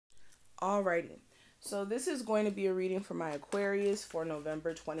Alrighty, so this is going to be a reading for my Aquarius for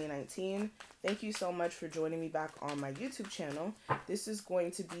November 2019. Thank you so much for joining me back on my YouTube channel. This is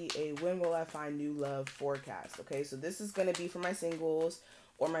going to be a when will I find new love forecast. Okay, so this is going to be for my singles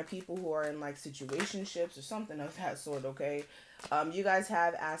or my people who are in like situationships or something of that sort. Okay, you guys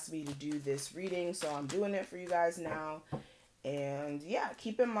have asked me to do this reading, so I'm doing it for you guys now. And yeah,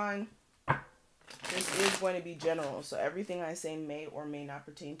 keep in mind, this is going to be general, so everything I say may or may not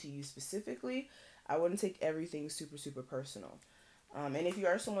pertain to you specifically. I wouldn't take everything super personal. And if you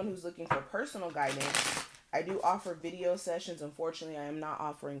are someone who's looking for personal guidance, I do offer video sessions. Unfortunately, I am not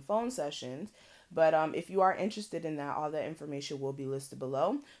offering phone sessions. But if you are interested in that, all that information will be listed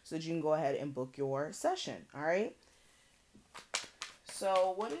below so that you can go ahead and book your session. All right.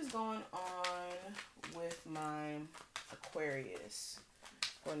 So what is going on with my Aquarius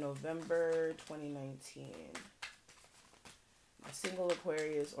for November 2019? My single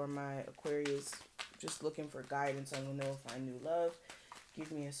Aquarius or my Aquarius just looking for guidance on when they'll find new love.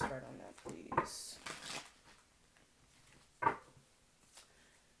 Give me a spread on that, please.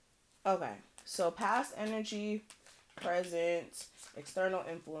 Okay, so past energy, present, external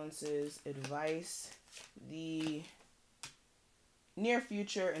influences, advice, the near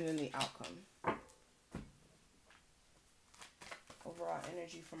future, and then the outcome. Overall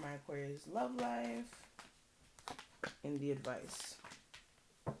energy for my Aquarius love life and the advice.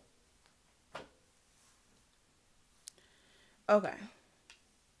 Okay.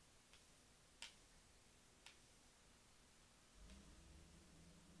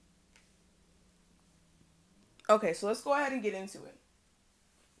 Okay, so let's go ahead and get into it.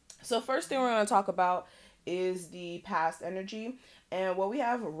 So first thing we're going to talk about is the past energy. And what we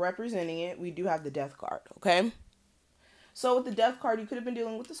have representing it, we do have the Death card, okay? So with the Death card, you could have been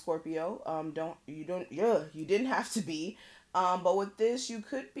dealing with the Scorpio. You didn't have to be. But with this, you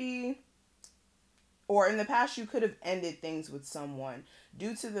could be, or in the past, you could have ended things with someone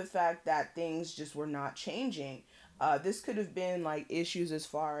due to the fact that things just were not changing. This could have been like issues as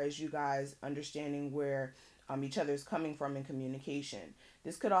far as you guys understanding where each other is coming from in communication.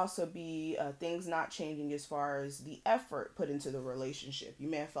 This could also be things not changing as far as the effort put into the relationship. You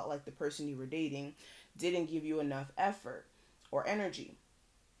may have felt like the person you were dating didn't give you enough effort or energy.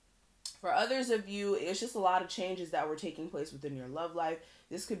 For others of you, it's just a lot of changes that were taking place within your love life.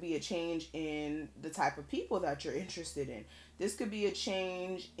 This could be a change in the type of people that you're interested in. This could be a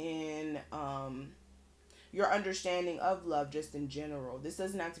change in your understanding of love just in general. This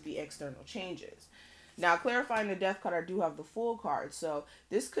doesn't have to be external changes. Now, clarifying the Death card, I do have the Fool card. So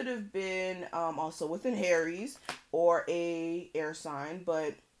this could have been also within Aries or a air sign,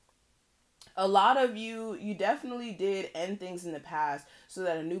 but a lot of you definitely did end things in the past so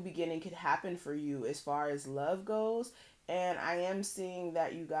that a new beginning could happen for you as far as love goes. And I am seeing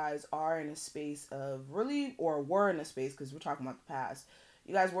that you guys are in a space of really, or were in a space, because we're talking about the past.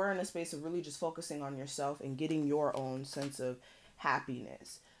 You guys were in a space of really just focusing on yourself and getting your own sense of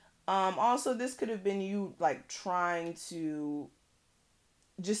happiness. Also, this could have been you like trying to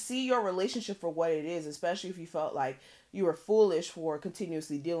just see your relationship for what it is, especially if you felt like you were foolish for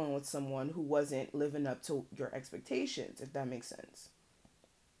continuously dealing with someone who wasn't living up to your expectations, if that makes sense.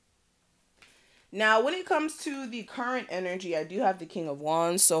 Now, when it comes to the current energy, I do have the King of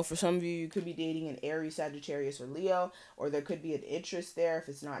Wands. So for some of you, you could be dating an Aries, Sagittarius, or Leo, or there could be an interest there if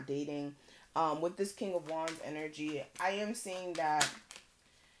it's not dating. With this King of Wands energy, I am seeing that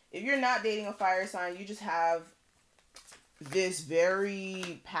if you're not dating a fire sign, you just have this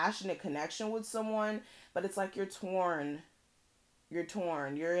very passionate connection with someone, but it's like you're torn. You're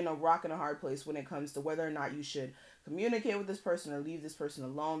torn. You're in a rock and a hard place when it comes to whether or not you should communicate with this person or leave this person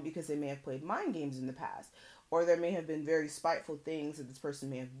alone because they may have played mind games in the past. Or there may have been very spiteful things that this person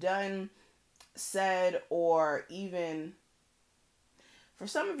may have done, said, or even for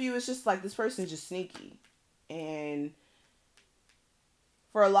some of you, it's just like this person is just sneaky. And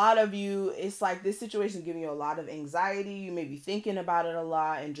for a lot of you, it's like this situation is giving you a lot of anxiety. You may be thinking about it a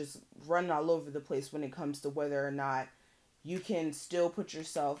lot and just running all over the place when it comes to whether or not you can still put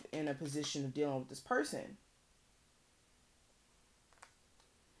yourself in a position of dealing with this person.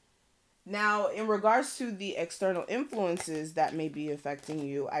 Now, in regards to the external influences that may be affecting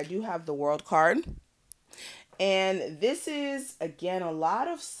you, I do have the World card. And this is, again, a lot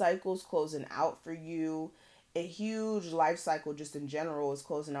of cycles closing out for you. A huge life cycle just in general is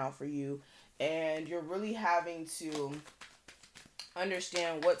closing out for you. And you're really having to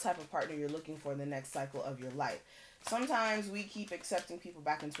understand what type of partner you're looking for in the next cycle of your life. Sometimes we keep accepting people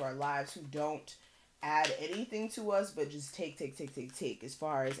back into our lives who don't add anything to us, but just take. As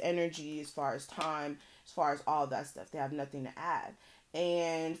far as energy, as far as time, as far as all that stuff. They have nothing to add.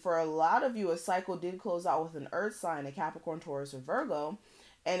 And for a lot of you, a cycle did close out with an earth sign, a Capricorn, Taurus, or Virgo.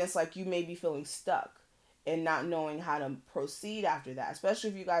 And it's like you may be feeling stuck and not knowing how to proceed after that, especially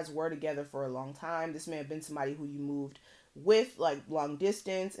if you guys were together for a long time. This may have been somebody who you moved with, like long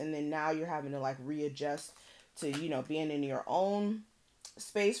distance, and then now you're having to like readjust to, being in your own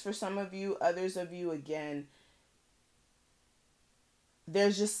space for some of you. Others of you, again,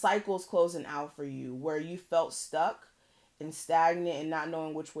 there's just cycles closing out for you where you felt stuck and stagnant and not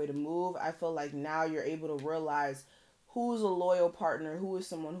knowing which way to move. I feel like now you're able to realize who's a loyal partner, who is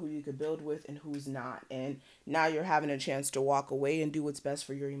someone who you could build with, and who's not. And now you're having a chance to walk away and do what's best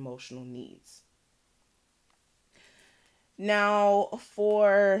for your emotional needs. Now,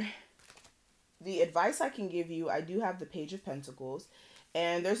 for the advice I can give you, I do have the Page of Pentacles.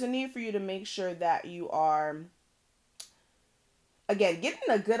 And there's a need for you to make sure that you are, again, getting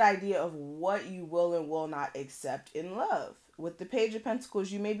a good idea of what you will and will not accept in love. With the Page of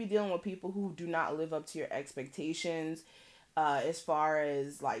Pentacles, you may be dealing with people who do not live up to your expectations, as far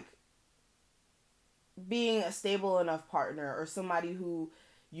as like being a stable enough partner or somebody who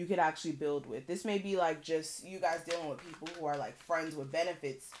you could actually build with. This may be like just you guys dealing with people who are like friends with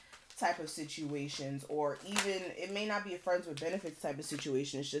benefits type of situations, or even it may not be a friends with benefits type of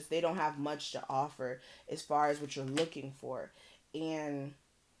situation. It's just they don't have much to offer as far as what you're looking for. And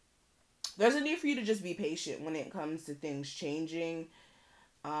there's a need for you to just be patient when it comes to things changing.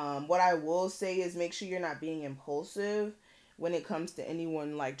 What I will say is make sure you're not being impulsive when it comes to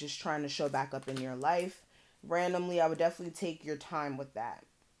anyone like just trying to show back up in your life randomly. I would definitely take your time with that,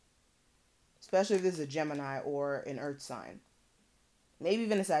 especially if this is a Gemini or an earth sign, maybe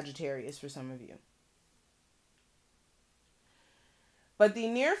even a Sagittarius for some of you. But the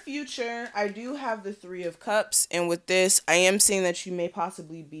near future, I do have the Three of Cups. And with this, I am seeing that you may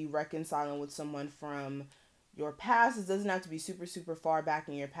possibly be reconciling with someone from your past. It doesn't have to be super, super far back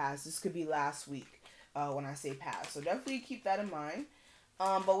in your past. This could be last week when I say past. So definitely keep that in mind.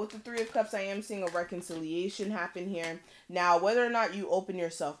 But with the Three of Cups, I am seeing a reconciliation happen here. Now, whether or not you open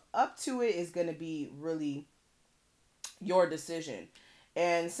yourself up to it is going to be really your decision.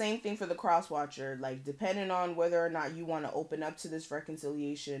 And same thing for the cross watcher, like depending on whether or not you want to open up to this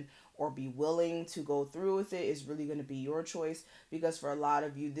reconciliation or be willing to go through with it is really going to be your choice. Because for a lot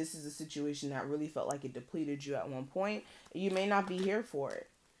of you, this is a situation that really felt like it depleted you at one point. You may not be here for it.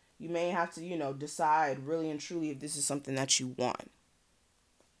 You may have to, decide really and truly if this is something that you want.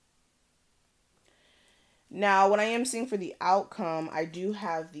 Now, what I am seeing for the outcome, I do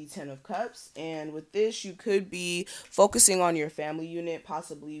have the Ten of Cups. And with this, you could be focusing on your family unit,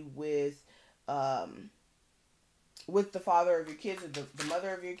 possibly with the father of your kids or the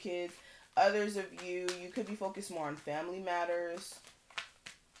mother of your kids. Others of you, you could be focused more on family matters,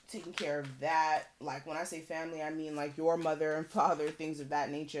 taking care of that. Like when I say family, I mean like your mother and father, things of that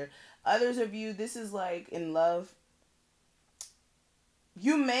nature. Others of you, this is like in love.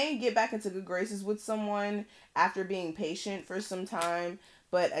 You may get back into good graces with someone after being patient for some time.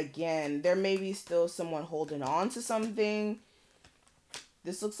 But again, there may be still someone holding on to something.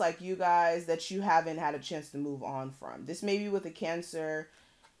 This looks like you guys that you haven't had a chance to move on from. This may be with a Cancer.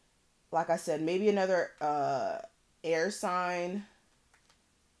 Like I said, maybe another air sign.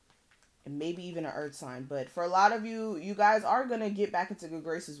 And maybe even an earth sign. But for a lot of you, you guys are going to get back into good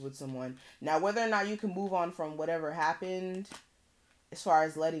graces with someone. Now, whether or not you can move on from whatever happened, as far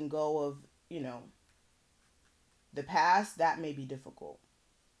as letting go of, the past, that may be difficult.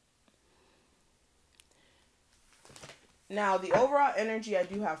 Now, the overall energy, I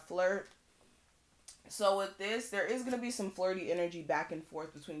do have flirt. So with this, there is going to be some flirty energy back and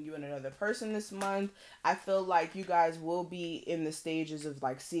forth between you and another person this month. I feel like you guys will be in the stages of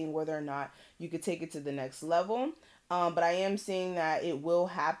like seeing whether or not you could take it to the next level. But I am seeing that it will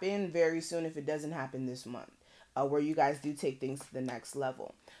happen very soon if it doesn't happen this month. Where you guys do take things to the next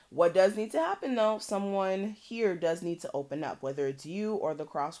level. What does need to happen though, someone here does need to open up, whether it's you or the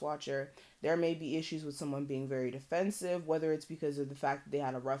cross watcher. There may be issues with someone being very defensive, whether it's because of the fact that they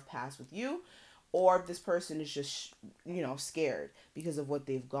had a rough past with you, or if this person is just, scared because of what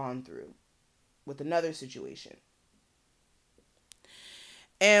they've gone through with another situation.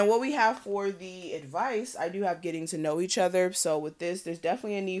 And what we have for the advice, I do have getting to know each other. So with this, there's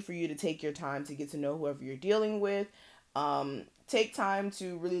definitely a need for you to take your time to get to know whoever you're dealing with. Take time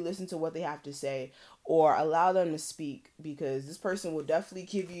to really listen to what they have to say or allow them to speak, because this person will definitely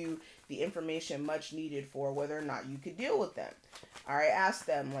give you the information much needed for whether or not you could deal with them. All right, ask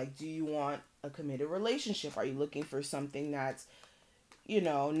them, like, do you want a committed relationship? Are you looking for something that's,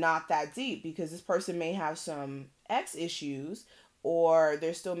 not that deep? Because this person may have some ex issues, or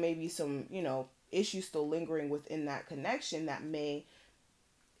there still may be some, issues still lingering within that connection that may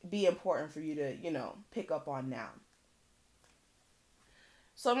be important for you to, you know, pick up on now.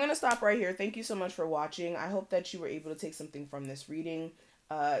 So I'm going to stop right here. Thank you so much for watching. I hope that you were able to take something from this reading.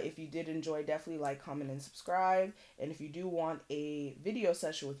 If you did enjoy, definitely like, comment, and subscribe. And if you do want a video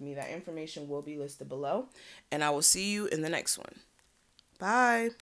session with me, that information will be listed below. And I will see you in the next one. Bye.